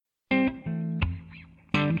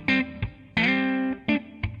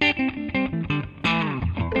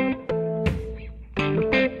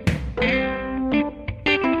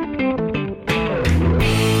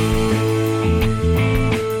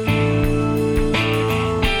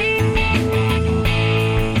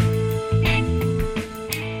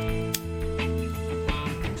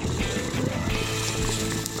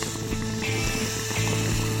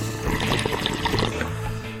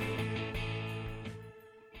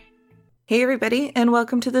Hey everybody, and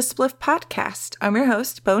welcome to the Spliff Podcast. I'm your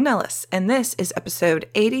host, Bo Nellis, and this is episode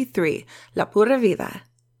 83, La Pura Vida,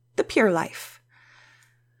 the pure life.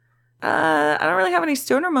 I don't really have any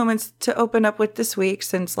stoner moments to open up with this week,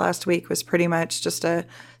 since last week was pretty much just a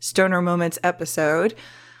stoner moments episode.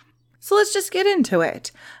 So let's just get into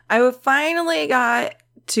it. I finally got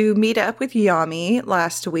to meet up with Yami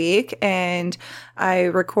last week, and I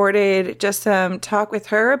recorded just some talk with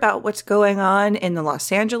her about what's going on in the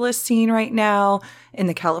Los Angeles scene right now, in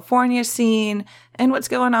the California scene, and what's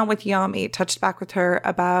going on with Yami. Touched back with her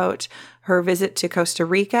about her visit to Costa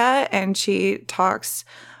Rica, and she talks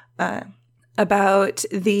about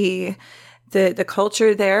the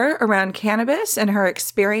culture there around cannabis and her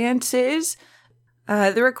experiences.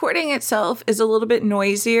 The recording itself is a little bit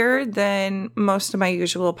noisier than most of my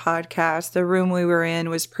usual podcasts. The room we were in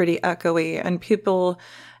was pretty echoey, and people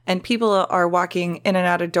are walking in and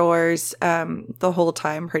out of doors the whole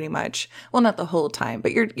time, pretty much. Well, not the whole time,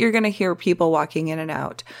 but you're going to hear people walking in and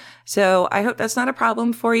out. So I hope that's not a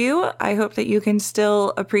problem for you. I hope that you can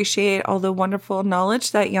still appreciate all the wonderful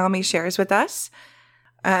knowledge that Yami shares with us.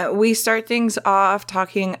 We start things off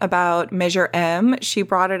talking about Measure M. She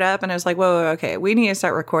brought it up and I was like, whoa, okay, we need to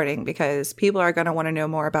start recording because people are going to want to know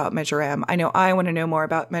more about Measure M. I know I want to know more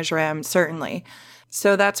about Measure M, certainly.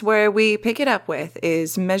 So that's where we pick it up with,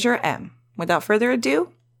 is Measure M. Without further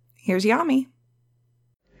ado, here's Yami.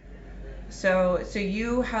 So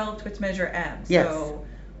you helped with Measure M. Yes. So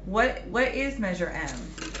what is Measure M?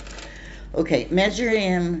 Okay, Measure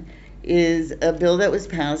M is a bill that was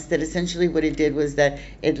passed that essentially what it did was that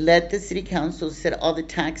it let the city council set all the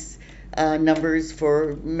tax numbers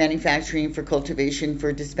for manufacturing, for cultivation,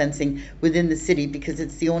 for dispensing within the city, because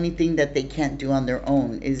it's the only thing that they can't do on their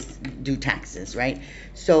own is do taxes, right?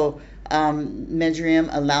 So Measure M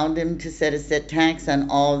allowed them to set a set tax on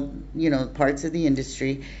all, parts of the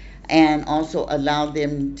industry, and also allowed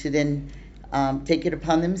them to then take it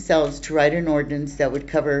upon themselves to write an ordinance that would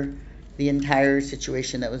cover the entire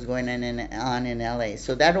situation that was going on in LA.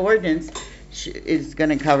 So that ordinance is going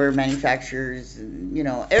to cover manufacturers,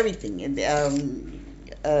 everything,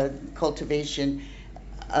 cultivation.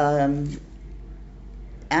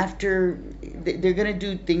 After they're going to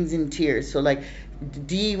do things in tiers. So like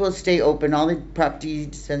D will stay open, all the Prop D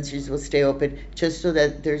dispensaries will stay open, just so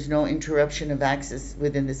that there's no interruption of access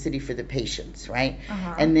within the city for the patients, right?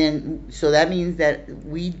 Uh-huh. And then, so that means that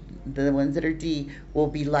the ones that are D, will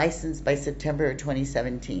be licensed by September of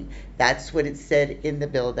 2017. That's what it said in the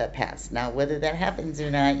bill that passed. Now, whether that happens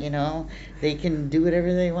or not, they can do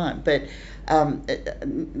whatever they want. But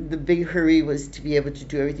the big hurry was to be able to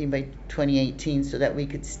do everything by 2018 so that we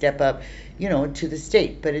could step up, to the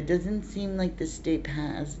state. But it doesn't seem like the state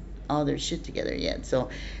has all their shit together yet. So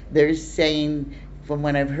they're saying, from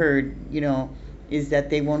what I've heard, is that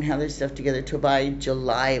they won't have their stuff together till by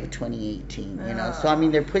July of 2018, So, I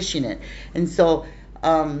mean, they're pushing it. And so,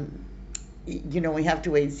 we have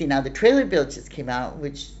to wait and see. Now, the trailer bill just came out,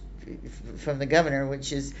 from the governor,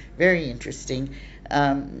 which is very interesting.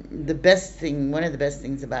 One of the best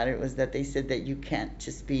things about it was that they said that you can't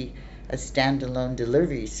just be a standalone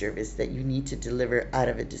delivery service, that you need to deliver out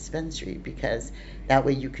of a dispensary, because that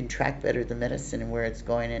way you can track better the medicine and where it's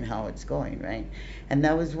going and how it's going, right? And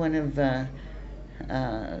that was one of a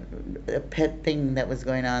pet thing that was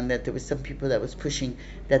going on, that there was some people that was pushing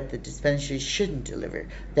that the dispensaries shouldn't deliver,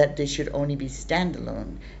 that they should only be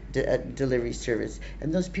standalone delivery service.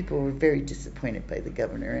 And those people were very disappointed by the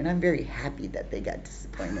governor, and I'm very happy that they got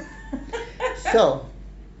disappointed. So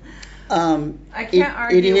I can't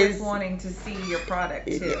argue with wanting to see your product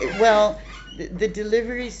too. Well, the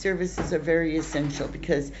delivery services are very essential,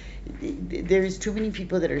 because there's too many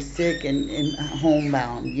people that are sick and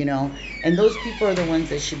homebound, and those people are the ones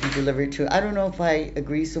that should be delivered to. I don't know if I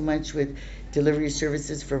agree so much with delivery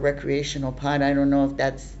services for recreational pot. I don't know if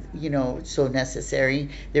that's, so necessary.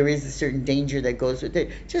 There is a certain danger that goes with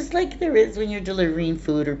it, just like there is when you're delivering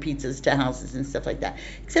food or pizzas to houses and stuff like that.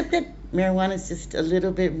 Except that marijuana is just a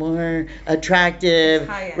little bit more attractive,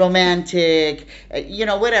 romantic,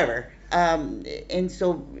 whatever. And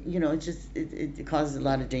so, it causes a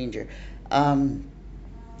lot of danger.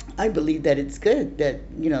 I believe that it's good that,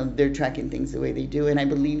 they're tracking things the way they do. And I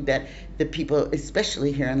believe that the people,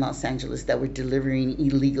 especially here in Los Angeles, that were delivering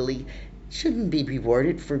illegally shouldn't be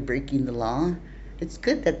rewarded for breaking the law. It's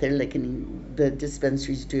good that they're letting the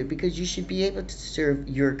dispensaries do it, because you should be able to serve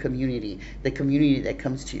your community, the community that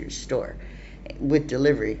comes to your store, with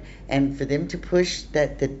delivery. And for them to push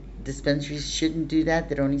that the dispensaries shouldn't do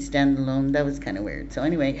that only stand alone, that was kind of weird. So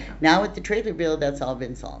anyway, now with the trailer bill, that's all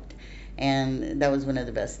been solved. and that was one of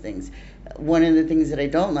the best things. One of the things that I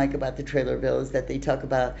don't like about the trailer bill is that they talk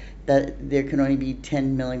about that there can only be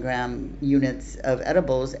 10 milligram units of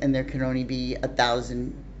edibles, and there can only be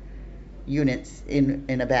 1,000 units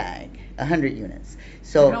in a bag, 100 units.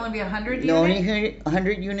 So it can only be 100 units? Only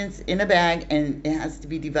 100 units in a bag, and it has to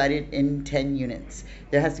be divided in 10 units.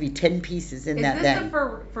 There has to be 10 pieces in that bag. Is this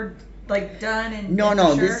for like done and No,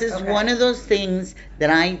 sure? this is one of those things that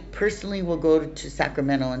I personally will go to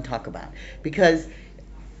Sacramento and talk about, because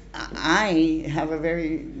I have a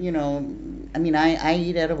very, I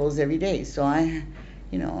eat edibles every day, so I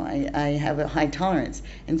have a high tolerance.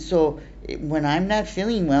 And so when I'm not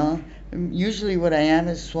feeling well, usually what I am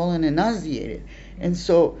is swollen and nauseated. And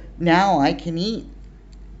so now I can eat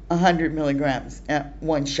 100 milligrams at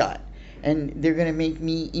one shot. And they're going to make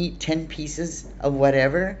me eat 10 pieces of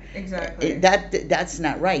whatever. Exactly. That's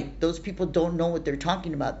not right. Those people don't know what they're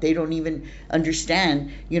talking about. They don't even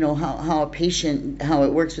understand, how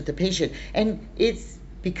it works with the patient. And it's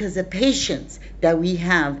because of patients that we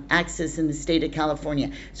have access in the state of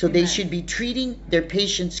California. So They should be treating their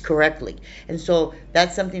patients correctly. And so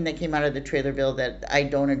that's something that came out of the trailer bill that I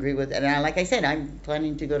don't agree with. And like I said, I'm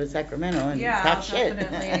planning to go to Sacramento and talk shit.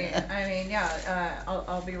 Definitely.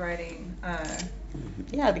 I'll be writing.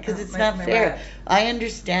 Because it's not fair. I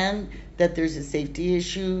understand that there's a safety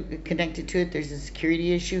issue connected to it. There's a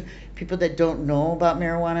security issue. People that don't know about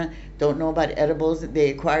marijuana, don't know about edibles, they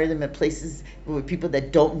acquire them at places with people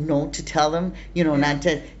that don't know to tell them, not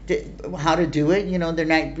to how to do it. They're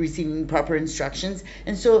not receiving proper instructions.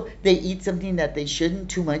 And so they eat something that they shouldn't,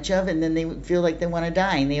 too much of, and then they feel like they want to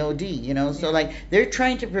die and they OD, So like they're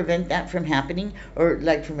trying to prevent that from happening, or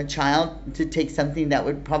like from a child to take something that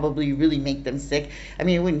would probably really make them sick. I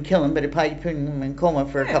mean, it wouldn't kill them, but it probably put them in coma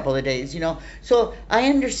for a couple of days, So I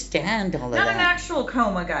understand all of that. Not an actual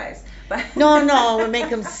coma, guys. But No, it would make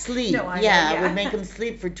them sleep. No, It would make them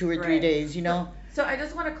sleep for 2 or 3 days, So I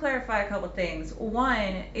just want to clarify a couple things.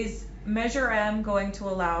 One, is Measure M going to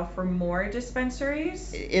allow for more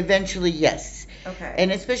dispensaries? Eventually, yes. Okay.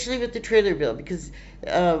 And especially with the trailer bill, because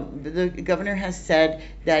the governor has said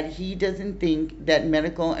that he doesn't think that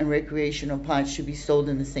medical and recreational pot should be sold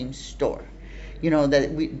in the same store.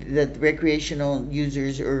 That recreational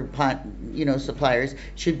users or pot, suppliers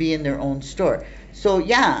should be in their own store. So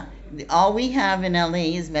yeah, all we have in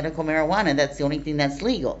LA is medical marijuana. That's the only thing that's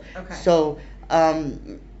legal. Okay. So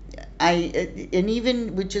and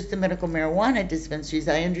even with just the medical marijuana dispensaries,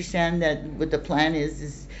 I understand that what the plan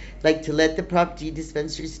is like to let the Prop D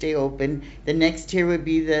dispensaries stay open. The next tier would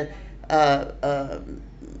be the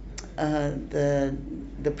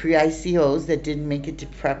pre-ICOs that didn't make it to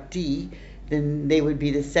Prop D. Then they would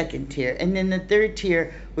be the second tier. And then the third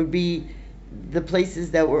tier would be the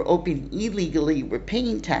places that were open illegally, were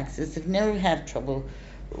paying taxes, have never had trouble,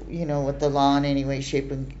 with the law in any way,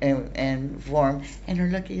 shape, and form, and are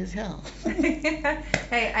lucky as hell.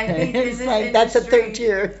 Hey, I think in this industry, that's a third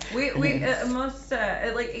tier. We most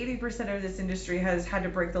like 80% of this industry has had to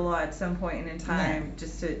break the law at some point in time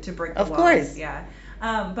just to break the law. Of course. Yeah.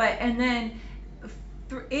 And then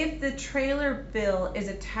if the trailer bill is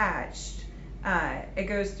attached, it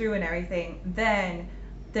goes through and everything, then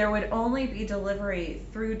there would only be delivery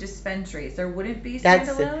through dispensaries. There wouldn't be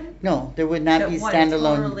standalone? No, there would not be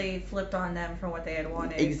standalone. It totally flipped on them from what they had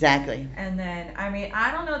wanted. Exactly. And then,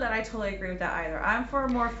 I don't know that I totally agree with that either. I'm for a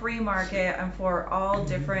more free market. I'm for all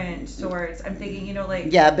different sorts. I'm thinking,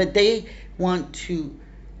 Yeah, but they want to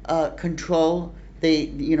control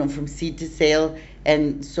from seed to sale.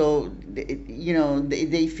 And so,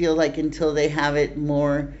 they feel like until they have it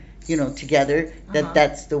more together,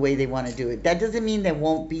 that's the way they want to do it. That doesn't mean there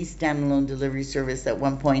won't be standalone delivery service at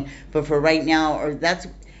one point, but for right now,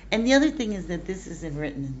 and the other thing is that this isn't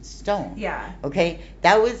written in stone. Yeah. Okay?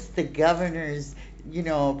 That was the governor's,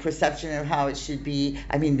 perception of how it should be.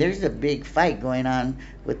 I mean, there's a big fight going on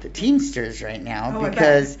with the Teamsters right now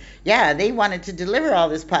because, they wanted to deliver all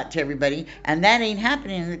this pot to everybody, and that ain't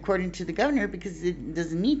happening according to the governor because it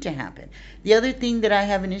doesn't need to happen. The other thing that I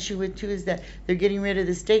have an issue with, too, is that they're getting rid of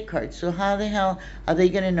the state cards. So how the hell are they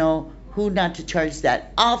going to know who not to charge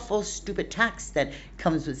that awful stupid tax that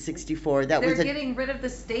comes with 64? They're getting rid of the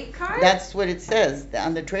state card? That's what it says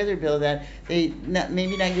on the trailer bill, that they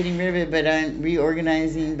maybe not getting rid of it, but aren't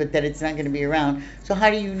reorganizing, but that it's not going to be around. So how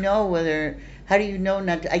do you know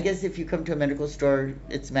not to? I guess if you come to a medical store,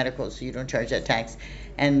 it's medical, so you don't charge that tax.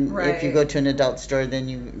 And if you go to an adult store, then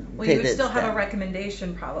you pay you would still have a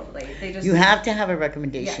recommendation probably. You have to have a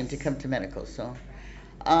recommendation to come to medical, so.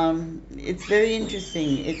 It's very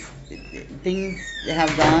interesting. Things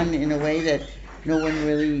have gone in a way that no one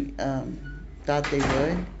really thought they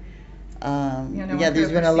would.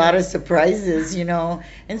 There's been a lot of surprises,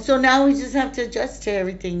 and so now we just have to adjust to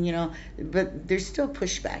everything, but there's still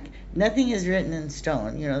pushback. Nothing is written in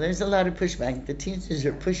stone, there's a lot of pushback. The teachers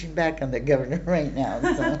are pushing back on the governor right now,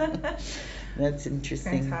 so that's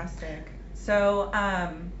interesting. Fantastic. So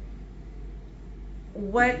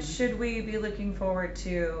what should we be looking forward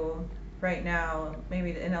to right now,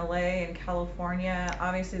 maybe in LA and California?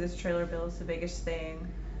 Obviously this trailer bill is the biggest thing.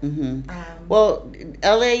 Well,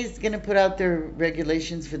 LA is going to put out their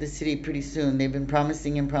regulations for the city pretty soon. They've been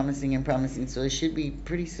promising and promising and promising, so it should be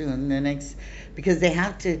pretty soon. Because they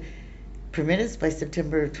have to permit us by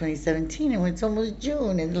September of 2017, and it's almost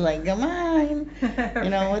June, and they're like, come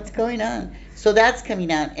on, what's going on? So that's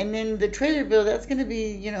coming out, and then the trailer bill, that's going to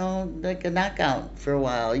be, like a knockout for a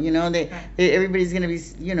while. Everybody's going to be,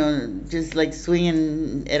 just like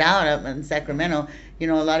swinging it out up in Sacramento. A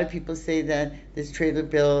lot of people say that this trailer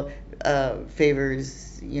bill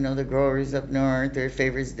favors, the growers up north, or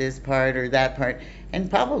favors this part or that part, and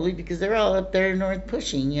probably because they're all up there north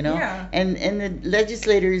pushing, Yeah. And the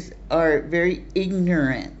legislators are very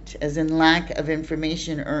ignorant, as in lack of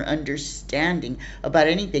information or understanding about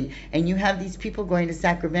anything. And you have these people going to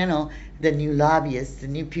Sacramento, the new lobbyists, the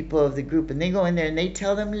new people of the group, and they go in there and they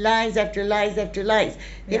tell them lies after lies after lies.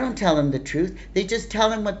 They don't tell them the truth. They just tell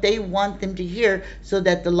them what they want them to hear so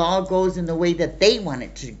that the law goes in the way that they want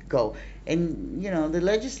it to go. And, the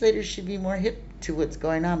legislators should be more hip to what's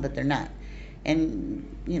going on, but they're not. And,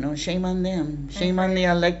 shame on them. Shame on the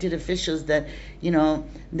elected officials that,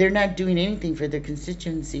 they're not doing anything for their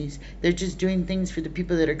constituencies. They're just doing things for the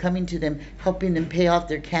people that are coming to them, helping them pay off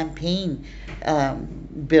their campaign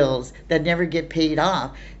bills that never get paid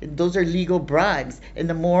off. Those are legal bribes. And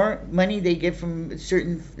the more money they get from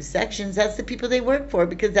certain sections, that's the people they work for,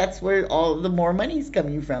 because that's where all the more money is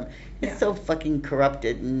coming from. It's so fucking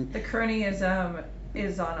corrupted. And the cronyism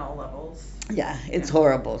is on all levels. Yeah, it's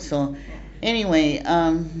horrible. So... Anyway,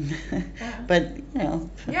 but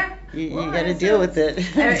you got to deal with it.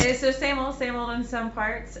 It's the same old in some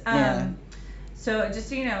parts. So just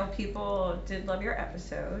so you know, people did love your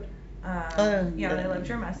episode. They loved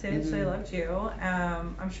your message. They loved you.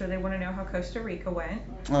 I'm sure they want to know how Costa Rica went.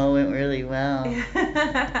 Oh, it went really well.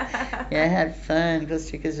 I had fun.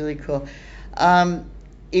 Costa Rica's really cool.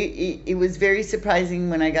 It was very surprising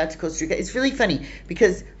when I got to Costa Rica. It's really funny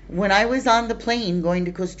because when I was on the plane going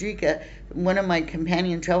to Costa Rica, one of my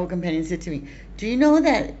travel companions said to me, do you know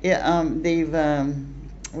that they've,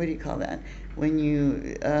 what do you call that? When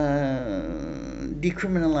you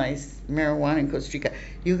decriminalize marijuana in Costa Rica,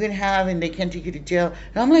 you can have, and they can't take you to jail.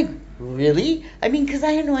 And I'm like, really? I mean, because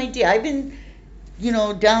I had no idea. I've been,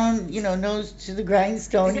 down, nose to the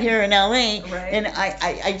grindstone here in LA. Right. And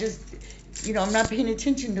I just... I'm not paying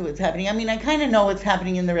attention to what's happening. I mean, I kind of know what's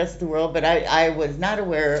happening in the rest of the world, but I was not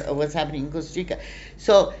aware of what's happening in Costa Rica.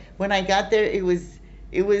 So when I got there, it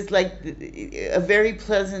was like a very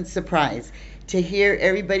pleasant surprise to hear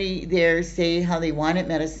everybody there say how they wanted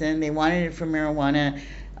medicine, they wanted it for marijuana.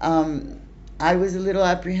 I was a little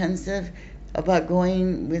apprehensive about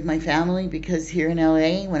going with my family because here in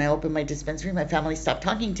LA, when I opened my dispensary, my family stopped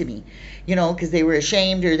talking to me, because they were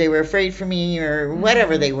ashamed or they were afraid for me or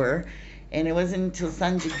whatever they were. And it wasn't until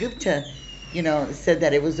Sanjay Gupta, said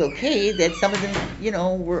that it was okay that some of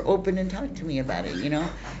them, were open and talked to me about it,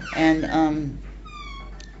 And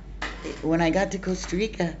when I got to Costa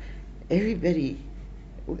Rica, everybody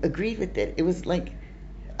agreed with it. It was like,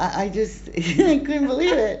 I just, I couldn't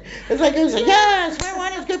believe it. It was like, yes,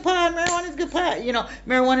 marijuana's good pot, marijuana's good pot.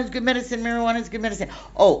 Marijuana's good medicine.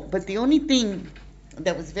 Oh, but the only thing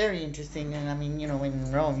that was very interesting, and I mean, when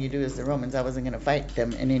in Rome, you do as the Romans. I wasn't going to fight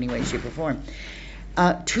them in any way, shape, or form.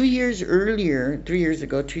 2 years earlier, 3 years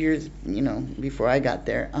ago, 2 years, before I got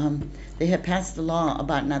there, they had passed a law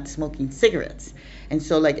about not smoking cigarettes. And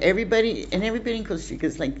so, like, everybody in Costa Rica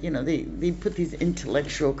is like, they put these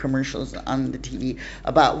intellectual commercials on the TV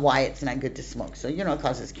about why it's not good to smoke. So, it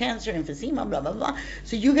causes cancer, emphysema, blah, blah, blah.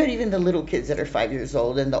 So you got even the little kids that are 5 years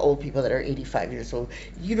old and the old people that are 85 years old,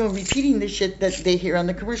 repeating the shit that they hear on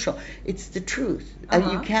the commercial. It's the truth.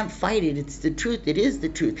 You can't fight it. It's the truth. It is the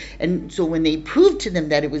truth. And so when they proved to them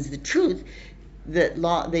that it was the truth,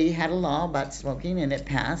 they had a law about smoking and it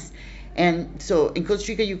passed. And so in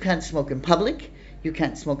Costa Rica, you can't smoke in public. You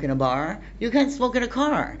can't smoke in a bar. You can't smoke in a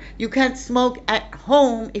car. You can't smoke at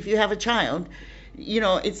home if you have a child.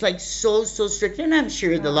 It's like so strict. And I'm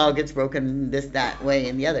sure the law gets broken this, that way,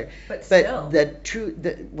 and the other. But still.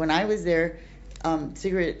 When I was there,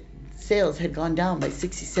 cigarette sales had gone down by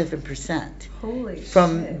 67%. Holy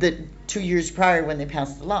from shit. The 2 years prior when they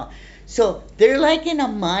passed the law. So they're like in a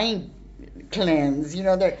mind cleanse.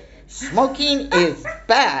 They're smoking is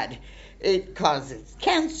bad. it causes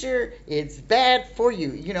cancer, it's bad for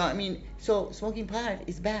you. So smoking pot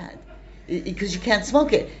is bad because you can't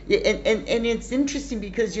smoke it. And it's interesting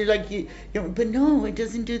because you're like, but no, it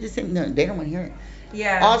doesn't do the same. No, they don't want to hear it.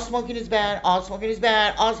 Yeah. All smoking is bad, all smoking is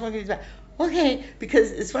bad, all smoking is bad. Okay,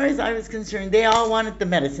 because as far as I was concerned, they all wanted the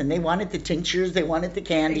medicine. They wanted the tinctures, they wanted the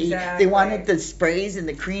candy, Exactly. they wanted the sprays and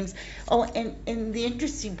the creams. Oh, and the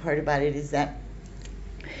interesting part about it is that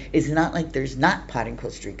it's not like there's not pot in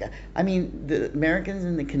Costa Rica. I mean, the Americans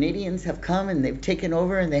and the Canadians have come and they've taken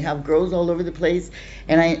over and they have grows all over the place.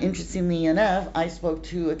 And interestingly enough, I spoke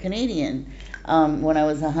to a Canadian when I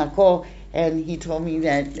was in Jaco, and he told me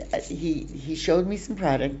that he showed me some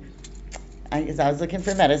product. I was looking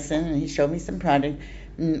for medicine, and he showed me some product.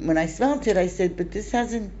 When I smelled it, I said, but this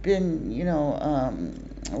hasn't been,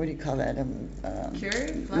 what do you call that?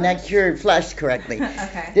 Cured? Flushed? Not cured, flushed correctly.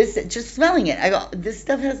 Okay. Just smelling it, I go, this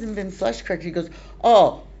stuff hasn't been flushed correctly. He goes,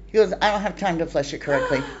 I don't have time to flush it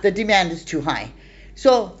correctly. The demand is too high.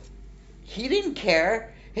 So he didn't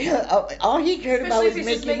care. All he cared about was making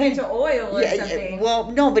money. Especially if he's just making it to oil or something.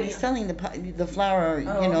 Well, no, but he's selling the flour,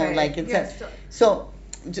 okay. like it's Yes. so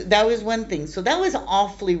that was one thing. So that was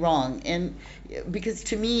awfully wrong. And because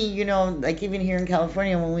to me, like even here in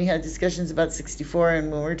California, when we had discussions about 64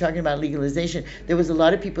 and when we were talking about legalization, there was a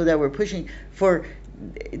lot of people that were pushing for,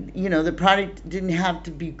 the product didn't have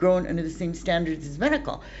to be grown under the same standards as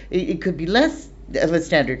medical. It could be less of a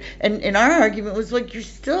standard. And our argument was like, you're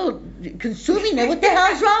still consuming it. What the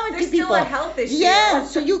hell is wrong with you people? There's still a health issue. Yeah,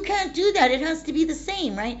 so you can't do that. It has to be the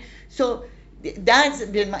same, right? So that's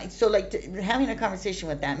been having a conversation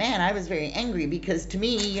with that man, I was very angry because to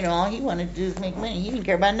me, all he wanted to do is make money. He didn't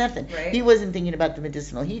care about nothing. Right. He wasn't thinking about the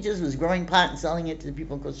medicinal. He just was growing pot and selling it to the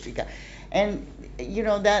people in Costa Rica. And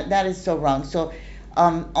that is so wrong. So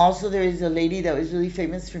also there is a lady that was really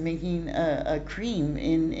famous for making a cream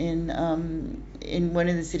in one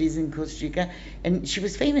of the cities in Costa Rica, and she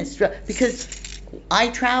was famous because I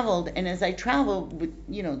traveled, and as I traveled with,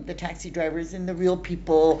 the taxi drivers and the real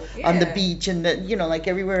people on the beach and like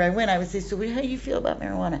everywhere I went, I would say, so how do you feel about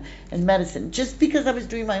marijuana and medicine? Just because I was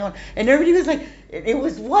doing my own. And everybody was like, it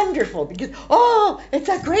was wonderful because, it's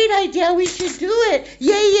a great idea. We should do it. Yay,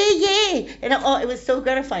 yay, yay. And it was so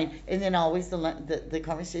gratifying. And then always the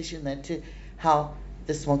conversation led to how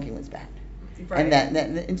the smoking was bad. Right.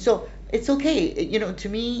 And so it's okay. To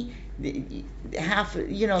me,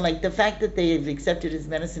 like the fact that they've accepted it as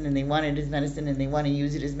medicine and they want it as medicine and they want to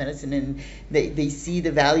use it as medicine and they see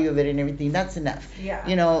the value of it and everything, that's enough. Yeah.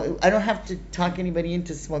 I don't have to talk anybody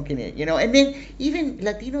into smoking it, and then even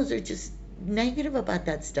Latinos are just negative about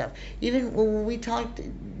that stuff. Even when we talked,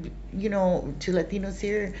 to Latinos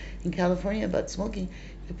here in California about smoking,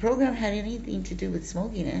 the program had anything to do with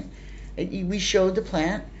smoking it. We showed the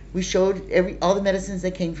plant. We showed all the medicines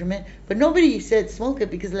that came from it, but nobody said smoke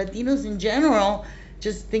it because Latinos in general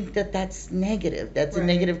just think that that's negative. That's a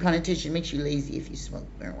negative connotation. It makes you lazy if you smoke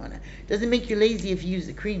marijuana. Doesn't make you lazy if you use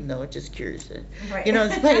the cream though. It just cures it. Right.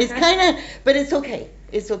 It's kind of, but it's okay.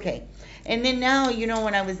 It's okay. And then now,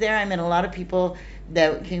 when I was there, I met a lot of people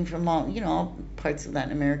that came from all parts of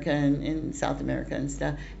Latin America and South America and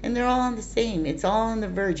stuff, and they're all on the same. It's all on the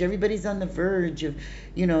verge. Everybody's on the verge of,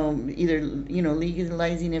 either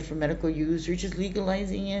legalizing it for medical use or just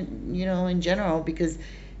legalizing it, in general, because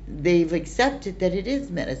they've accepted that it is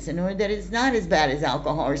medicine or that it's not as bad as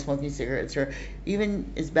alcohol or smoking cigarettes or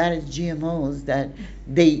even as bad as GMOs that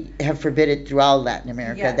they have forbidden throughout Latin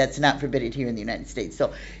America. Yes. That's not forbidden here in the United States.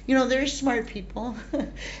 So, they're smart people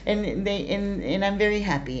and I'm very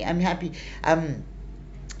happy. I'm happy.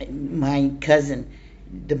 My cousin,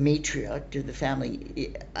 the matriarch of the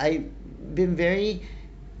family, I've been very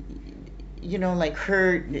like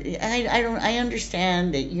her. I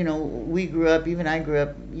understand that we grew up, even I grew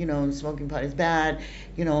up, smoking pot is bad,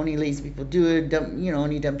 only lazy people do it,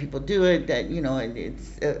 only dumb people do it, that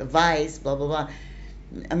it's a vice, blah blah blah.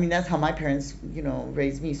 I mean, that's how my parents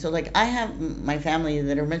raised me. So like I have my family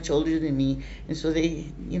that are much older than me, and so they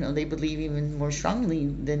they believe even more strongly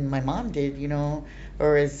than my mom did,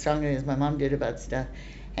 or as strongly as my mom did about stuff.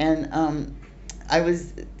 And I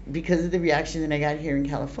was, because of the reaction that I got here in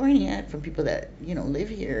California from people that, live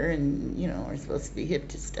here and, are supposed to be hip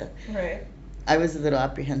to stuff. Right. I was a little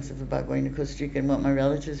apprehensive about going to Costa Rica and what my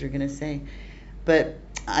relatives were going to say. But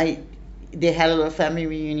they had a little family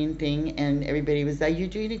reunion thing and everybody was like, you're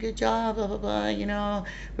doing a good job, blah, blah, blah,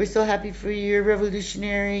 we're so happy for you, you're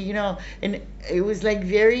revolutionary, and it was like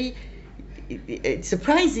very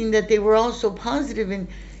surprising that they were all so positive and,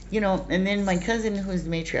 and then my cousin, who's the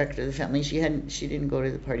matriarch of the family, she didn't go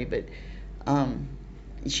to the party, but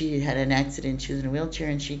she had an accident. She was in a wheelchair,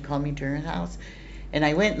 and she called me to her house, And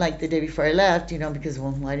I went like the day before I left, because,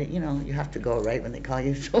 well, why did, you have to go right when they call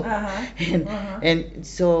you. So, and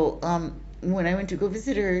so when I went to go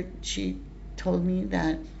visit her, she told me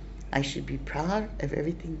that I should be proud of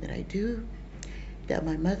everything that I do, that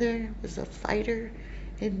my mother was a fighter,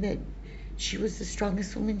 and that she was the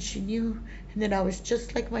strongest woman she knew, and that I was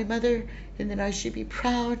just like my mother, and that I should be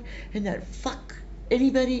proud, and that fuck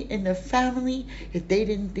anybody in the family if they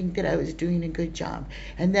didn't think that I was doing a good job.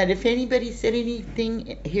 And that if anybody said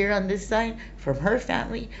anything here on this side from her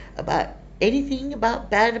family about anything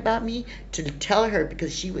bad about me, to tell her,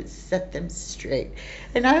 because she would set them straight.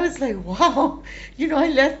 And I was like, wow, I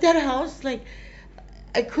left that house like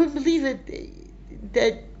I couldn't believe it,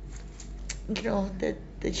 that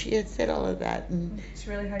that she had said all of that, and it's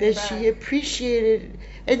really hard that she appreciated,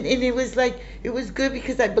 and it was like, it was good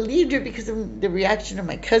because I believed her, because of the reaction of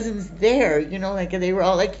my cousins there, like they were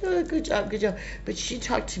all like, oh, good job, but she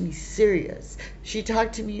talked to me serious. She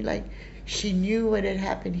talked to me like she knew what had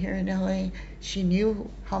happened here in LA. She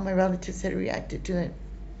knew how my relatives had reacted to it,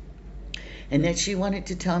 and that she wanted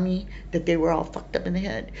to tell me that they were all fucked up in the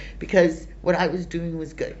head because what I was doing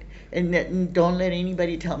was good. And that, don't let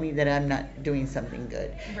anybody tell me that I'm not doing something good,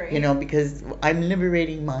 right. Because I'm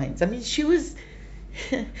liberating minds. I mean, she was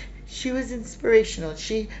inspirational.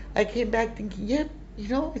 I came back thinking, yep,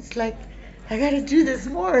 it's like, I got to do this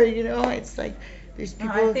more, it's like, there's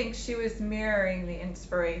people. I think she was mirroring the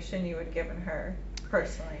inspiration you had given her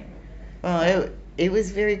personally. Well, it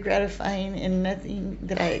was very gratifying and nothing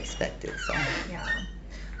that I expected, so. Yeah.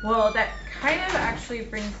 Well, that kind of actually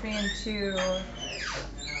brings me into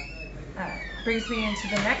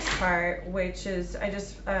the next part, which is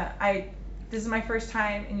this is my first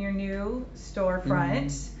time in your new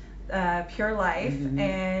storefront, Pure Life,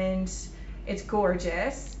 and it's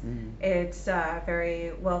gorgeous. It's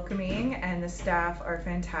very welcoming, and the staff are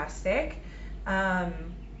fantastic.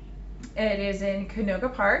 It is in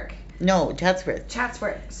Canoga Park. No, Chatsworth.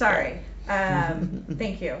 Sorry.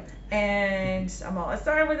 Thank you. And I'm all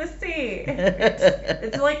starting with a C.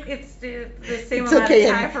 It's like it's the same amount of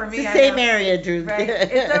time for me. It's the same area, Drew. Right.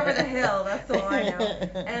 It's over the hill. That's all I know.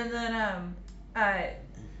 And then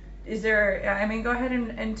is there? I mean, go ahead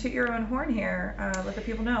and toot your own horn here. Let the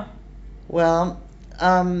people know. Well,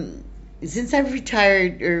 since I've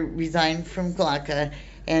retired or resigned from Glauca,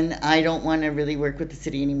 and I don't want to really work with the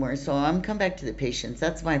city anymore, so I'm come back to the patients.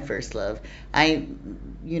 That's my first love. I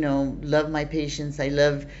love my patients. I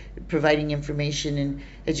love providing information and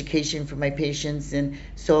education for my patients. And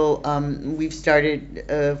so we've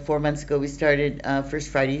started 4 months ago. We started First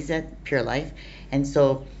Fridays at Pure Life, and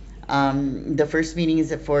so the first meeting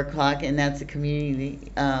is at 4:00, and that's a community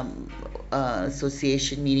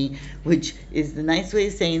association meeting, which is the nice way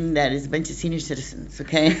of saying that is a bunch of senior citizens,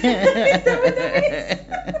 okay?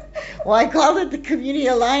 Well, I called it the Community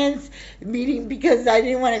Alliance meeting because I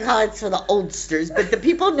didn't want to call it for the oldsters, but the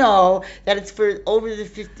people know that it's for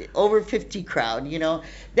over 50 crowd,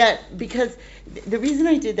 that, because the reason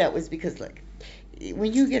I did that was because, look,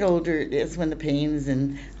 when you get older, that's when the pains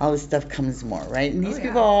and all this stuff comes more, right? And these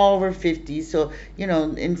people are all over 50, so,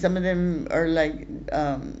 and some of them are like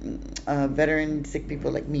veteran sick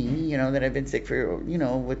people like me, that have been sick for,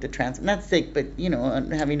 with the not sick, but,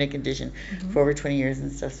 having a condition for over 20 years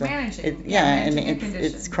and stuff. So managing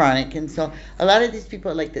it's chronic. And so a lot of these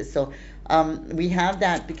people are like this. So we have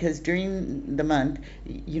that because during the month,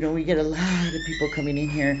 we get a lot of people coming in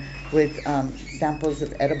here with samples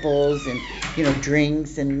of edibles and,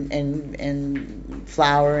 drinks and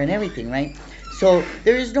flour and everything, right? So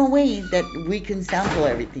there is no way that we can sample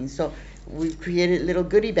everything. So we've created little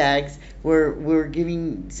goodie bags where we're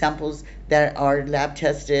giving samples that are lab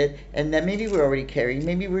tested and that maybe we're already carrying.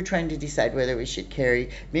 Maybe we're trying to decide whether we should carry.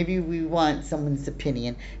 Maybe we want someone's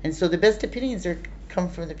opinion. And so the best opinions come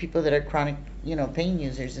from the people that are chronic, pain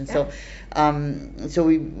users. And so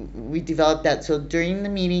we developed that. So during the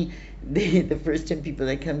meeting, the first 10 people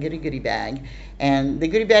that come get a goodie bag, and the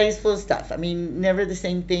goodie bag is full of stuff. I mean, never the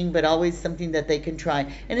same thing, but always something that they can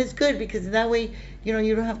try. And it's good because that way, you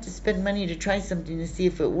don't have to spend money to try something to see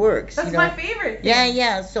if it works. That's my favorite thing.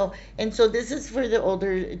 Yeah. So this is for the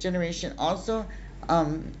older generation. Also,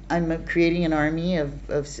 I'm creating an army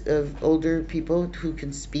of older people who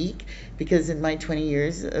can speak, because in my 20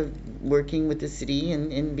 years of working with the city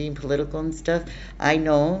and being political and stuff, I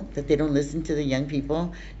know that they don't listen to the young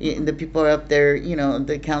people. The people are up there,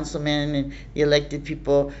 the councilmen and the elected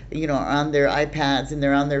people, are on their iPads and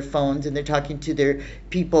they're on their phones and they're talking to their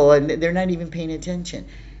people and they're not even paying attention.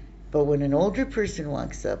 But when an older person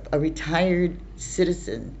walks up, a retired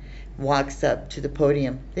citizen walks up to the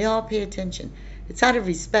podium, they all pay attention. It's out of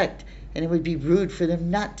respect. And it would be rude for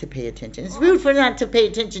them not to pay attention. It's rude for them not to pay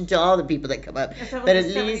attention to all the people that come up. It's but at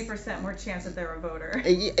least 70% more chance that they're a voter.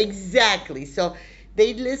 Exactly. So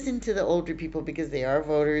they listen to the older people because they are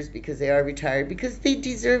voters, because they are retired, because they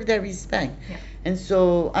deserve that respect. Yeah. And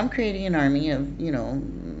so I'm creating an army of,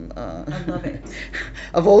 I love it.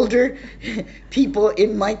 of older people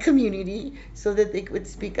in my community so that they would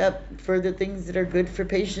speak up for the things that are good for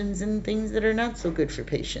patients and things that are not so good for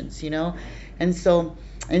patients, And so,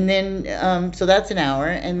 and then, so that's an hour.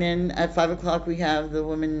 And then at 5 o'clock, we have the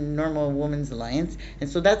Normal Women's Alliance. And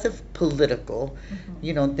so that's a political,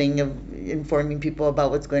 thing of informing people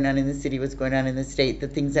about what's going on in the city, what's going on in the state, the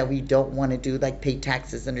things that we don't want to do, like pay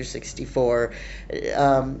taxes under 64,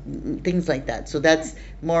 things like that. So that's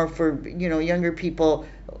more for, younger people.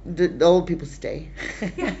 The old people stay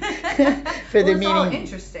for the meeting. It's all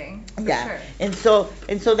interesting. Yeah. Sure. And so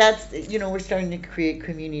that's, we're starting to create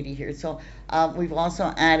community here. So we've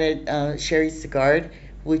also added Sherry Segard,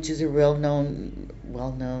 which is a well-known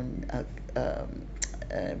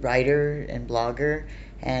writer and blogger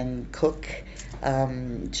and cook.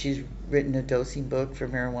 She's written a dosing book for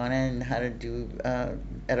marijuana and how to do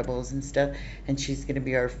edibles and stuff, and she's going to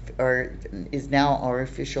be is now our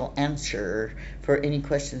official answerer for any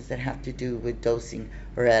questions that have to do with dosing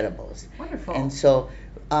or edibles. Wonderful. And so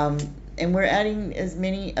and we're adding as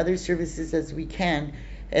many other services as we can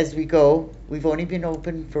as we go. We've only been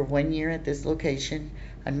open for 1 year at this location.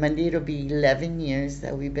 On Monday it'll be 11 years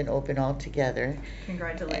that we've been open all together.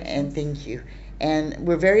 Congratulations. And thank you. And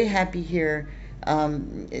we're very happy here.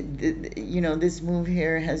 This move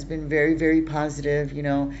here has been very, very positive,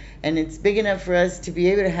 and it's big enough for us to be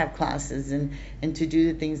able to have classes and to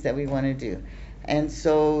do the things that we want to do. And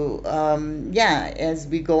so, as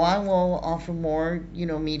we go on, we'll offer more,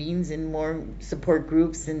 meetings and more support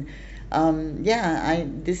groups. And,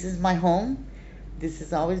 this is my home. This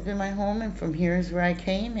has always been my home. And from here is where I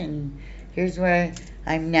came. And here's where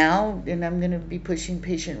I'm now. And I'm going to be pushing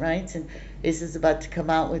patient rights. And this is about to come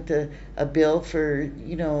out with a bill for,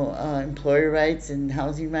 employer rights and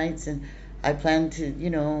housing rights. And I plan to,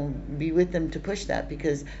 be with them to push that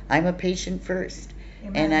because I'm a patient first.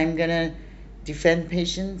 Amen. And I'm going to defend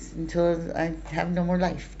patients until I have no more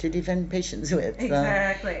life to defend patients with.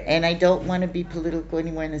 Exactly. And I don't want to be political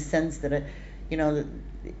anymore in the sense that,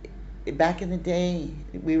 back in the day,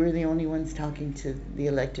 we were the only ones talking to the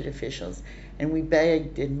elected officials. And we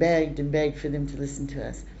begged and begged and begged for them to listen to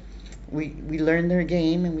us. We learned their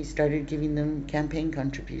game and we started giving them campaign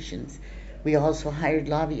contributions. We also hired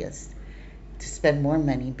lobbyists to spend more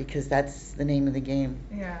money because that's the name of the game.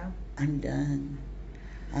 Yeah. I'm done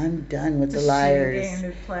with the liars. It's a shitty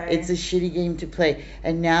game to play. It's a shitty game to play.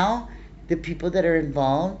 And now the people that are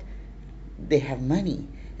involved, they have money.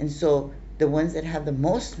 And so the ones that have the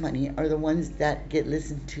most money are the ones that get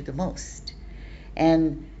listened to the most.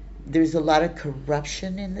 And there's a lot of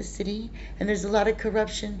corruption in the city, and there's a lot of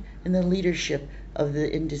corruption in the leadership of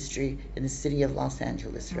the industry in the city of Los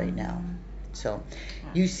Angeles right now. So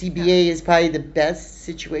UCBA is probably the best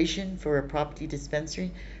situation for a property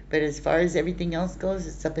dispensary, but as far as everything else goes,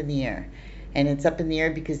 it's up in the air. And it's up in the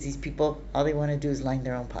air because these people, all they want to do is line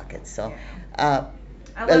their own pockets. So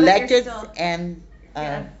elected and...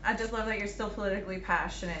 I just love that you're still politically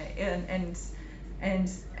passionate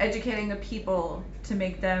and educating the people to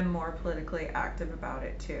make them more politically active about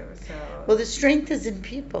it too. So well, the strength is in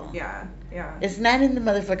people. Yeah. It's not in the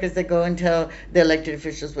motherfuckers that go and tell the elected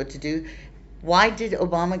officials what to do. Why did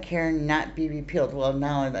Obamacare not be repealed? Well,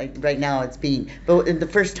 right now it's being, but in the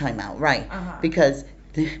first time out, right? Because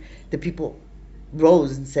the people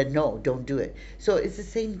rose and said no, don't do it. So it's the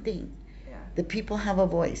same thing. The people have a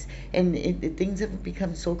voice, and things have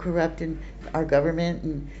become so corrupt in our government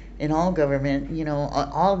and in all government.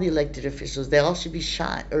 All the elected officials, they all should be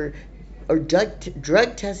shot or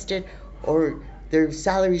drug tested, or their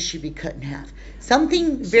salaries should be cut in half.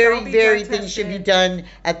 Something very things should be done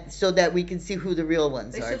so that we can see who the real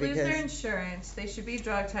ones are. They should lose their insurance. They should be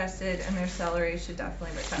drug tested, and their salaries should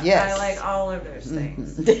definitely be cut. Yes. I like all of those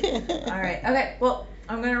things. All right. Okay. Well,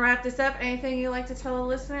 I'm gonna wrap this up. Anything you'd like to tell the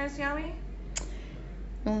listeners, Yami?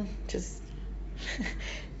 Just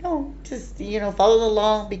follow the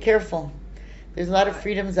law. Be careful. There's a lot of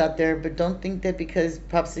freedoms out there, but don't think that because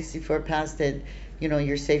Prop 64 passed that,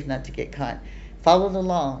 you're safe not to get caught. Follow the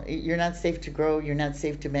law. You're not safe to grow. You're not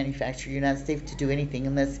safe to manufacture. You're not safe to do anything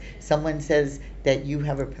unless someone says that you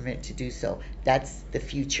have a permit to do so. That's the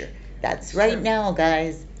future. That's right now,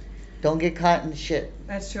 guys. Don't get caught in shit.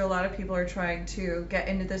 That's true. A lot of people are trying to get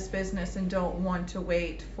into this business and don't want to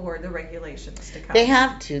wait for the regulations to come. They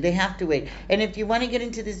have to wait. And if you want to get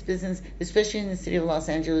into this business, especially in the city of Los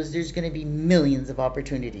Angeles, there's going to be millions of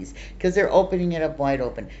opportunities because they're opening it up wide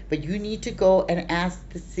open. But you need to go and ask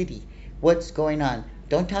the city what's going on.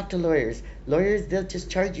 Don't talk to lawyers. Lawyers, they'll just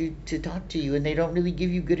charge you to talk to you, and they don't really give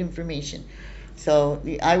you good information. So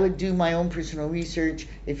I would do my own personal research.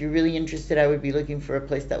 If you're really interested, I would be looking for a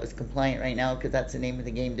place that was compliant right now, because that's the name of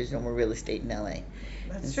the game. There's no more real estate in LA.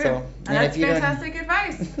 That's true. And that's fantastic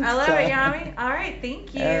advice. I love it, Yami. All right,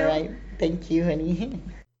 thank you. All right, thank you, honey.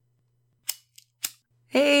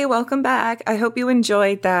 Hey, welcome back. I hope you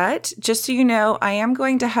enjoyed that. Just so you know, I am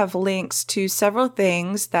going to have links to several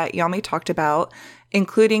things that Yami talked about,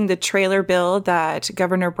 including the trailer bill that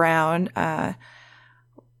Governor Brown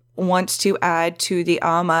wants to add to the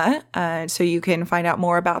AMA, so you can find out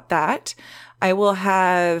more about that. I will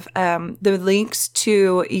have the links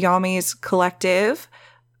to Yami's collective,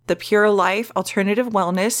 the Pure Life Alternative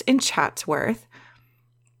Wellness in Chatsworth.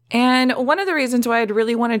 And one of the reasons why I'd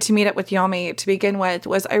really wanted to meet up with Yami to begin with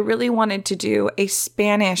was I really wanted to do a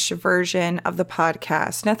Spanish version of the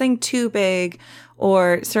podcast. Nothing too big,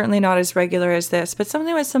 or certainly not as regular as this, but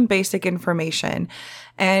something with some basic information.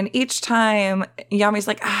 And each time Yami's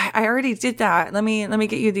like, I already did that. Let me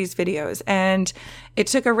get you these videos. And it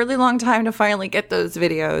took a really long time to finally get those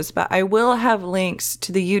videos, but I will have links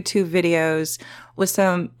to the YouTube videos with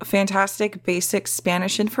some fantastic basic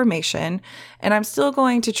Spanish information. And I'm still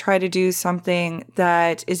going to try to do something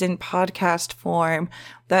that is in podcast form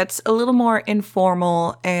that's a little more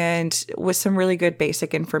informal and with some really good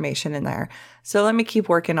basic information in there. So let me keep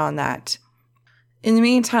working on that. In the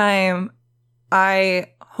meantime,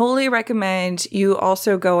 I wholly recommend you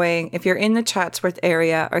also going, if you're in the Chatsworth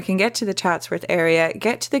area or can get to the Chatsworth area,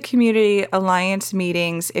 get to the Community Alliance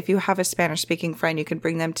meetings. If you have a Spanish-speaking friend, you can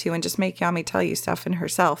bring them to and just make Yami tell you stuff in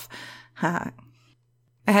herself. I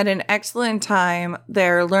had an excellent time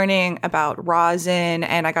there learning about rosin,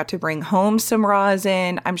 and I got to bring home some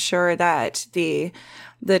rosin. I'm sure that the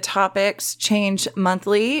topics change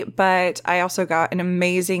monthly, but I also got an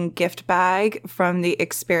amazing gift bag from the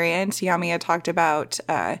experience. Yami had talked about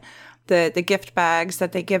the gift bags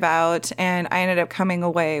that they give out, and I ended up coming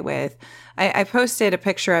away with, I posted a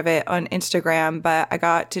picture of it on Instagram, but I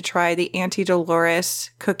got to try the Auntie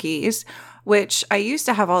Dolores cookies, which I used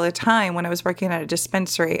to have all the time when I was working at a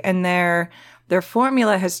dispensary, and their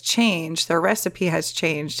formula has changed, their recipe has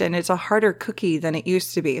changed, and it's a harder cookie than it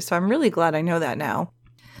used to be. So I'm really glad I know that now.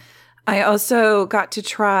 I also got to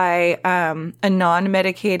try a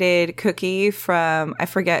non-medicated cookie from, I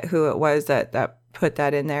forget who it was that put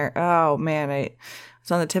that in there. Oh man, it's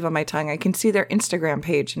on the tip of my tongue. I can see their Instagram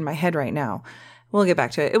page in my head right now. We'll get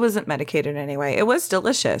back to it. It wasn't medicated anyway. It was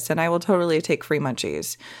delicious, and I will totally take free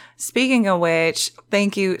munchies. Speaking of which,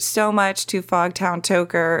 thank you so much to Fogtown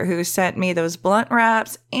Toker, who sent me those blunt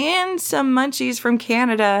wraps and some munchies from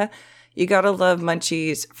Canada. You gotta love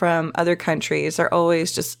munchies from other countries. They're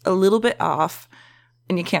always just a little bit off,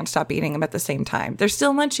 and you can't stop eating them at the same time. They're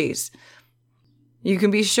still munchies. You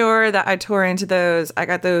can be sure that I tore into those. I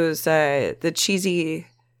got those, the cheese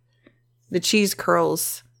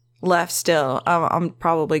curls left still. I'm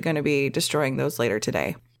probably going to be destroying those later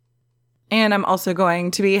today. And I'm also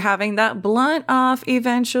going to be having that blunt off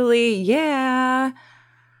eventually. Yeah.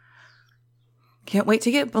 Can't wait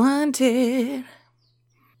to get blunted.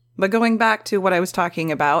 But going back to what I was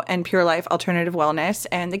talking about and Pure Life Alternative Wellness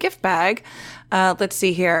and the gift bag, let's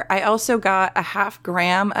see here. I also got a 0.5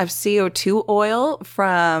 gram of CO2 oil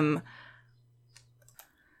from...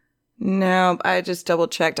 No, I just double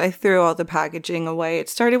checked. I threw all the packaging away. It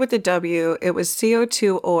started with the W. It was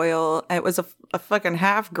CO2 oil. It was a fucking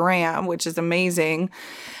 0.5 gram, which is amazing,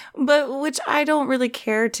 but which I don't really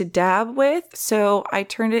care to dab with. So I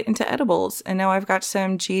turned it into edibles, and now I've got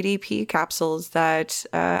some GDP capsules that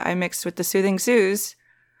I mixed with the Soothing Suze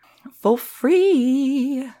for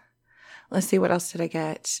free. Let's see, what else did I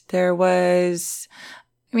get? There was,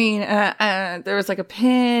 there was like a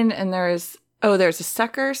pin, and there's a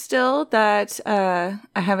sucker still that I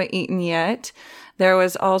haven't eaten yet. There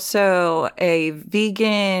was also a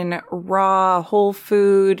vegan, raw, whole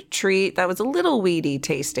food treat that was a little weedy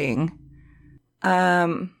tasting.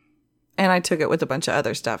 And I took it with a bunch of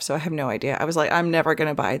other stuff, so I have no idea. I was like, I'm never going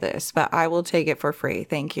to buy this, but I will take it for free.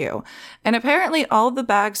 Thank you. And apparently all the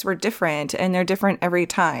bags were different, and they're different every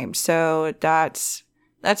time. So that's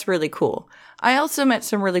really cool. I also met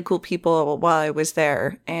some really cool people while I was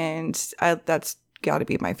there, and that's got to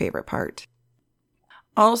be my favorite part.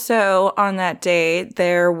 Also, on that day,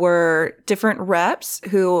 there were different reps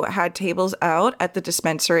who had tables out at the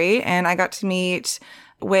dispensary, and I got to meet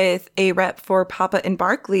with a rep for Papa and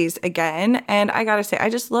Barclays again. And I gotta say, I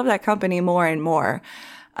just love that company more and more.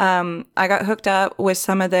 I got hooked up with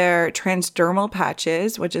some of their transdermal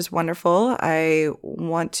patches, which is wonderful. I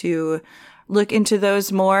want to look into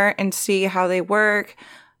those more and see how they work.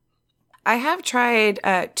 I have tried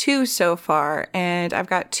 2 so far, and I've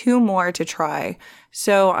got 2 more to try.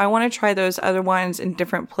 So I want to try those other ones in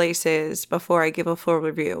different places before I give a full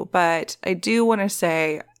review. But I do want to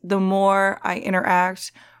say the more I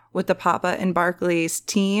interact with the Papa and Barclays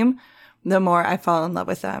team, the more I fall in love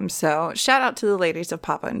with them. So shout out to the ladies of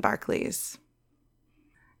Papa and Barclays.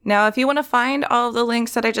 Now, if you want to find all of the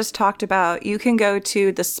links that I just talked about, you can go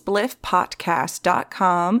to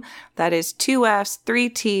thespliffpodcast.com. That is 2 F's, 3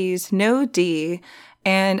 T's, no D.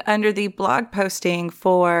 And under the blog posting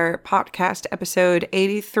for podcast episode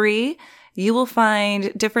 83, you will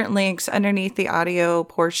find different links underneath the audio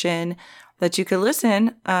portion that you could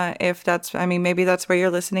listen if that's, maybe that's where you're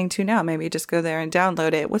listening to now. Maybe just go there and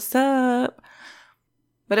download it. What's up?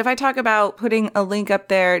 But if I talk about putting a link up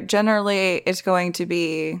there, generally it's going to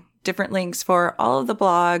be different links for all of the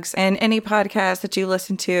blogs and any podcast that you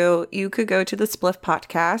listen to. You could go to the Spliff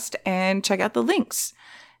Podcast and check out the links.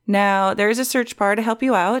 Now, there is a search bar to help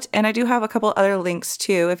you out, and I do have a couple other links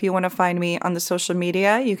too. If you want to find me on the social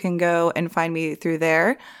media, you can go and find me through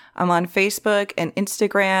there. I'm on Facebook and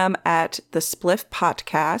Instagram at the Spliff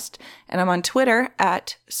Podcast, and I'm on Twitter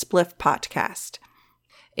at Spliff Podcast.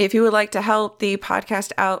 If you would like to help the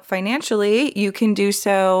podcast out financially, you can do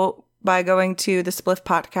so by going to the Spliff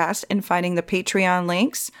Podcast and finding the Patreon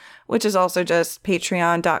links, which is also just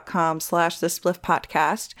patreon.com/the Spliff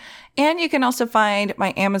Podcast. And you can also find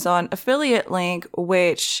my Amazon affiliate link,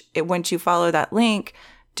 which once you follow that link,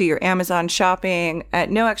 do your Amazon shopping at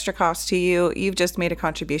no extra cost to you. You've just made a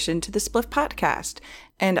contribution to the Spliff Podcast.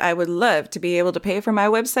 And I would love to be able to pay for my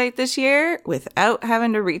website this year without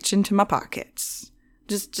having to reach into my pockets.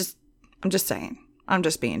 I'm just saying. I'm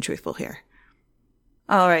just being truthful here.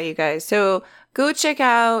 All right, you guys. So go check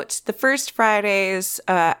out the first Fridays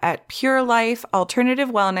at Pure Life Alternative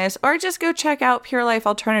Wellness, or just go check out Pure Life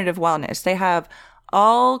Alternative Wellness. They have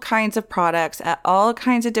all kinds of products at all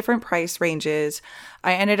kinds of different price ranges.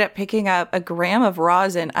 I ended up picking up a gram of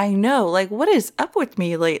rosin. I know, like, what is up with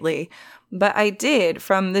me lately? But I did,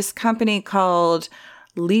 from this company called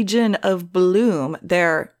Legion of Bloom.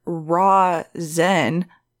 Their Raw Zen,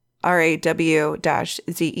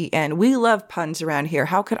 RAW-ZEN. We love puns around here.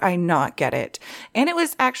 How could I not get it? And it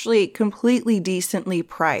was actually completely decently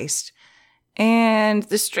priced. And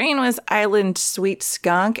the strain was Island Sweet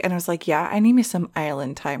Skunk. And I was like, yeah, I need me some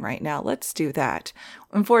island time right now. Let's do that.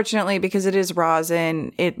 Unfortunately, because it is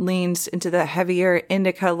rosin, it leans into the heavier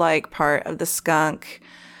indica-like part of the skunk.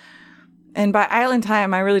 And by island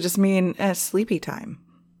time, I really just mean sleepy time.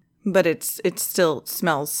 But it still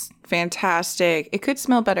smells fantastic. It could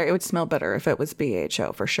smell better. It would smell better if it was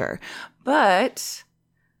BHO for sure. But,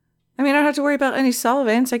 I don't have to worry about any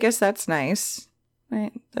solvents. I guess that's nice.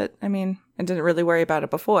 Right? I didn't really worry about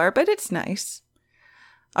it before, but it's nice.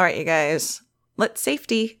 All right, you guys. Let's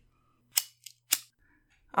safety.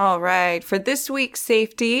 All right, for this week's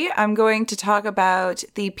safety, I'm going to talk about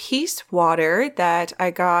the Peace Water that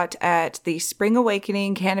I got at the Spring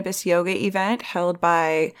Awakening Cannabis Yoga event held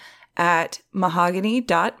by at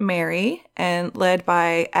mahogany.mary and led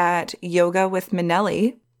by at Yoga with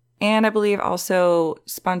Manelli. And I believe also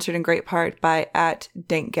sponsored in great part by at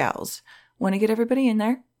Dank Gals. Want to get everybody in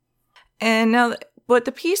there? And now what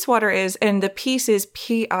the Peace Water is, and the Peace is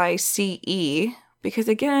PICE, because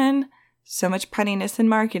again, so much punniness in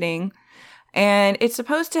marketing. And it's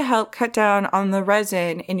supposed to help cut down on the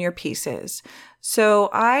resin in your pieces. So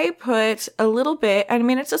I put a little bit,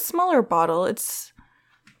 it's a smaller bottle. It's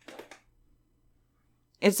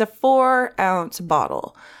a 4-ounce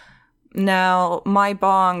bottle. Now, my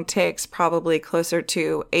bong takes probably closer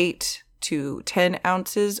to 8 to 10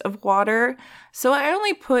 ounces of water. So I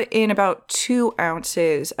only put in about 2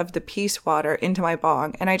 ounces of the Peace Water into my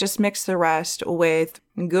bong, and I just mix the rest with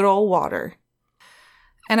good old water.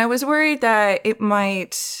 And I was worried that it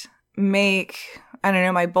might make,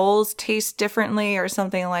 my bowls taste differently or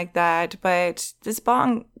something like that, but this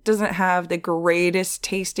bong doesn't have the greatest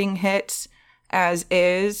tasting hits as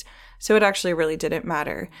is, so it actually really didn't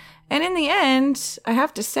matter. And in the end, I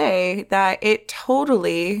have to say that it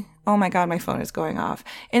totally, oh my God, my phone is going off.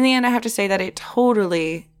 In the end, I have to say that it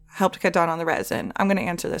totally helped cut down on the resin. I'm going to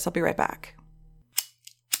answer this. I'll be right back.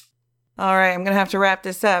 All right, I'm going to have to wrap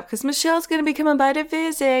this up because Michelle's going to be coming by to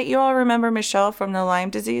visit. You all remember Michelle from the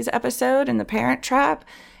Lyme disease episode and the Parent Trap?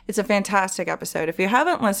 It's a fantastic episode. If you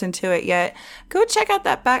haven't listened to it yet, go check out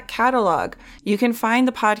that back catalog. You can find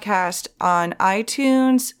the podcast on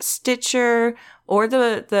iTunes, Stitcher, or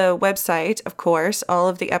the website, of course. All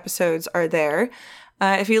of the episodes are there.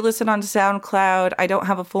 If you listen on SoundCloud, I don't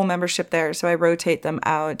have a full membership there, so I rotate them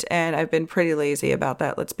out, and I've been pretty lazy about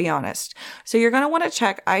that, let's be honest. So you're going to want to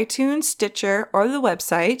check iTunes, Stitcher, or the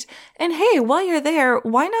website. And hey, while you're there,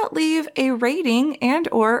 why not leave a rating and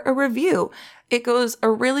or a review? It goes a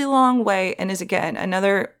really long way and is, again,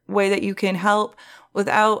 another way that you can help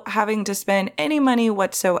without having to spend any money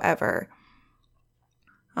whatsoever.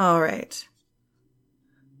 All right.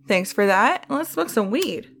 Thanks for that. Let's smoke some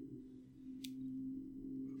weed.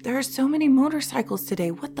 There are so many motorcycles today.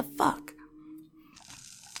 What the fuck?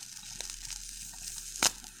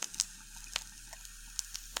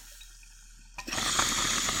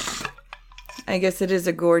 I guess it is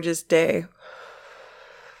a gorgeous day.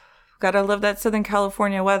 Gotta love that Southern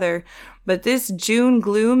California weather. But this June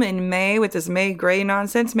gloom in May with this May gray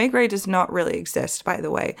nonsense, May gray does not really exist, by the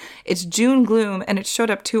way. It's June gloom and it showed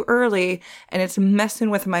up too early and it's messing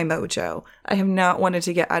with my mojo. I have not wanted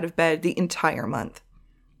to get out of bed the entire month.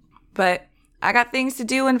 But I got things to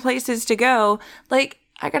do and places to go. Like,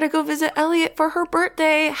 I gotta go visit Elliot for her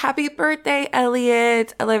birthday. Happy birthday,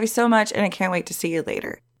 Elliot. I love you so much, and I can't wait to see you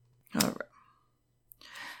later. All right.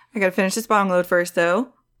 I gotta finish this bong load first,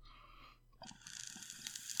 though.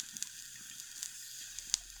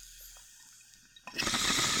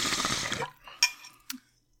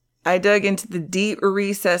 I dug into the deep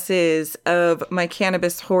recesses of my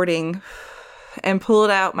cannabis hoarding and pulled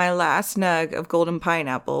out my last nug of golden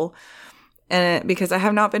pineapple, and because I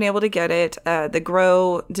have not been able to get it, the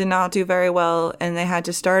grow did not do very well, and they had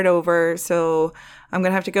to start over. So I'm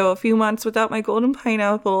gonna have to go a few months without my golden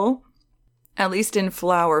pineapple, at least in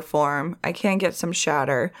flower form. I can get some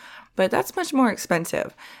shatter, but that's much more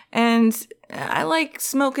expensive. And I like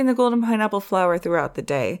smoking the golden pineapple flower throughout the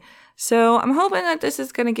day. So I'm hoping that this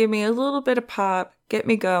is going to give me a little bit of pop, get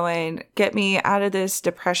me going, get me out of this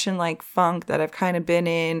depression-like funk that I've kind of been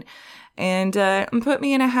in, and put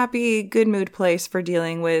me in a happy, good mood place for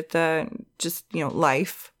dealing with just,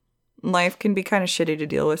 life. Life can be kind of shitty to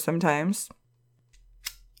deal with sometimes.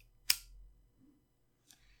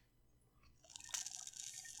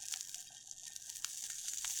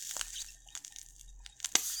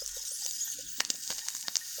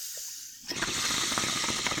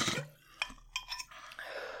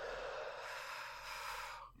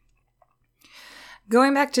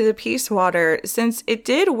 Going back to the peace water, since it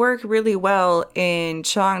did work really well in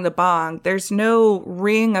chawing the bong, there's no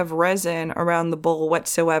ring of resin around the bowl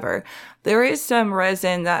whatsoever. There is some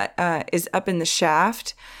resin that is up in the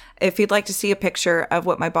shaft. If you'd like to see a picture of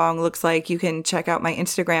what my bong looks like, you can check out my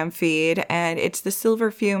Instagram feed, and it's the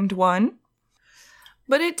silver fumed one.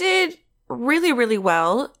 But it did really, really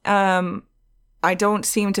well. I don't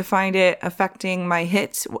seem to find it affecting my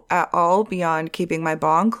hits at all beyond keeping my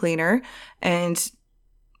bong cleaner. And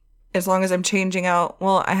as long as I'm changing out,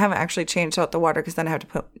 well, I haven't actually changed out the water because then I have to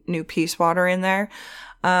put new peace water in there.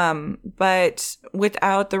 But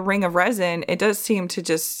without the ring of resin, it does seem to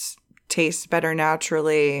just taste better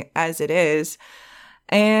naturally as it is.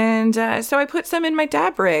 And so I put some in my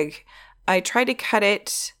dab rig. I try to cut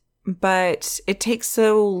it, but it takes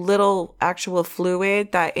so little actual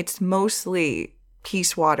fluid that it's mostly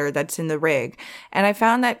peace water that's in the rig. And I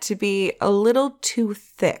found that to be a little too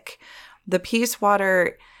thick. The peace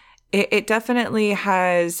water, it definitely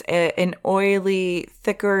has an oily,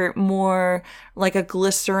 thicker, more like a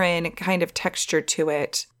glycerin kind of texture to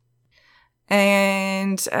it.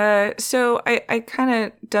 And so I kind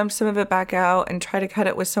of dumped some of it back out and try to cut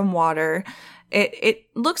it with some water. It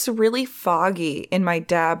looks really foggy in my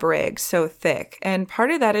dab rig, so thick. And part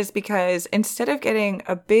of that is because instead of getting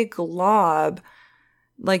a big glob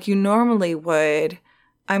like you normally would,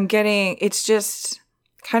 it's just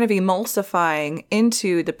kind of emulsifying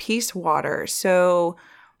into the peace water. So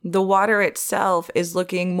the water itself is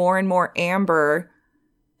looking more and more amber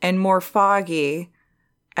and more foggy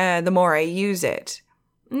the more I use it.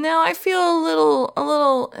 Now I feel a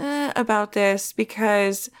little about this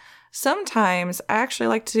because sometimes I actually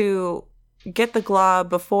like to get the glob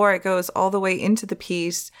before it goes all the way into the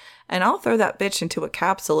piece, and I'll throw that bitch into a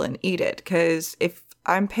capsule and eat it, because if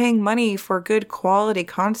I'm paying money for good quality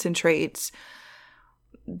concentrates,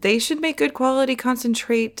 they should make good quality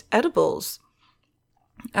concentrate edibles.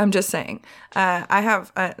 I'm just saying. I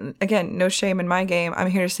have, again, no shame in my game. I'm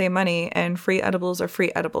here to save money, and free edibles are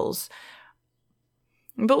free edibles.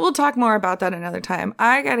 But we'll talk more about that another time.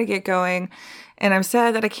 I gotta get going, and I'm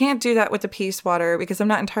sad that I can't do that with the Peace Water because I'm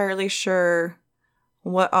not entirely sure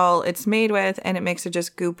what all it's made with, and it makes it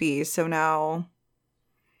just goopy. So now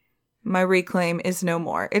my Reclaim is no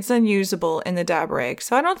more. It's unusable in the dab rig.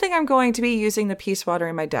 So I don't think I'm going to be using the Peace Water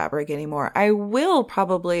in my dab rig anymore. I will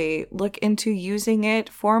probably look into using it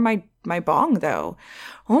for my bong though.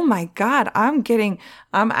 Oh my God. I'm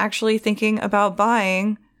actually thinking about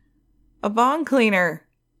buying a bong cleaner.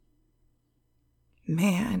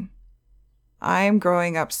 Man, I'm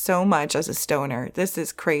growing up so much as a stoner. This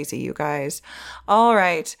is crazy, you guys. All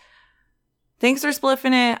right. Thanks for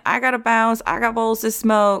spliffing it. I gotta bounce. I got bowls to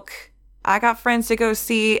smoke. I got friends to go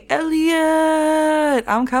see. Elliot,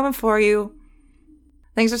 I'm coming for you.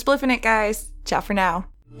 Thanks for spliffing it, guys. Ciao for now.